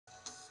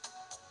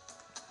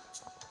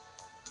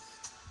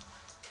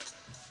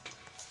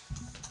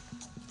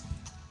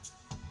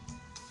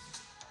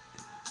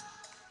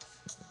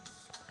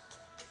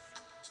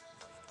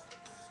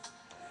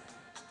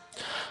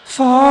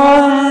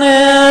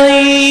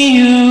Finally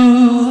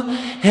you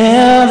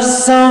have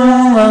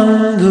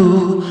someone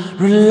who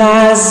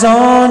relies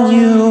on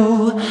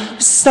you.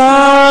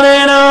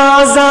 Starting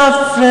as a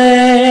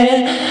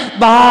friend,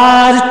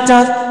 but it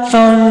doth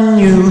on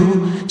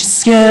you.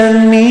 Just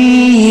get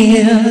me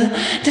in.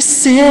 The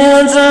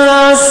sins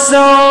are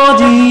so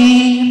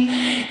deep.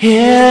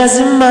 Is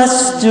it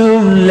much too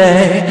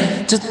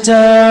late to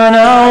turn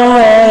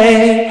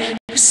away?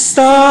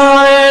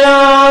 Starting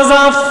as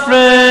a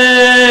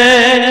friend.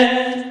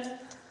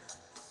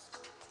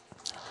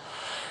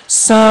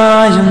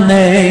 Saw your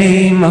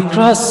name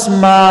across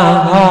my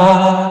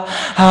heart.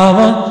 I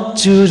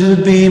want you to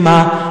be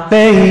my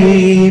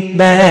baby.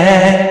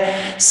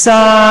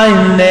 Saw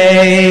your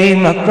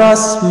name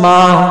across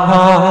my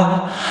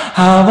heart. I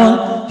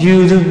want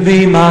you to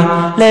be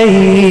my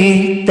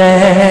lady.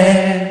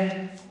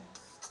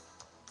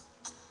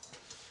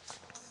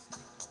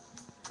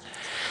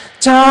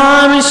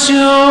 Time is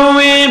sure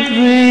will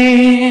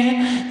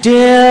bring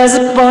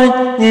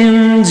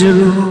disappointment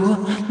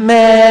to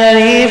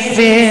many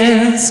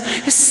fears.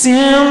 It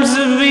seems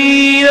to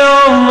be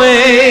the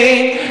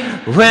way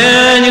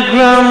when you're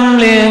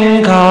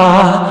grumbling,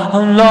 God, I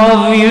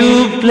love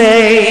you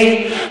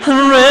play.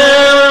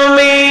 Around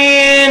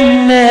me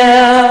in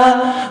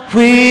there,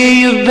 with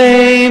you,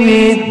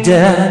 baby,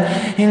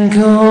 dead in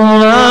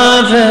cold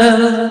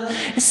heaven.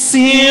 It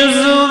seems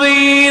to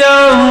be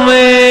the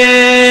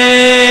way.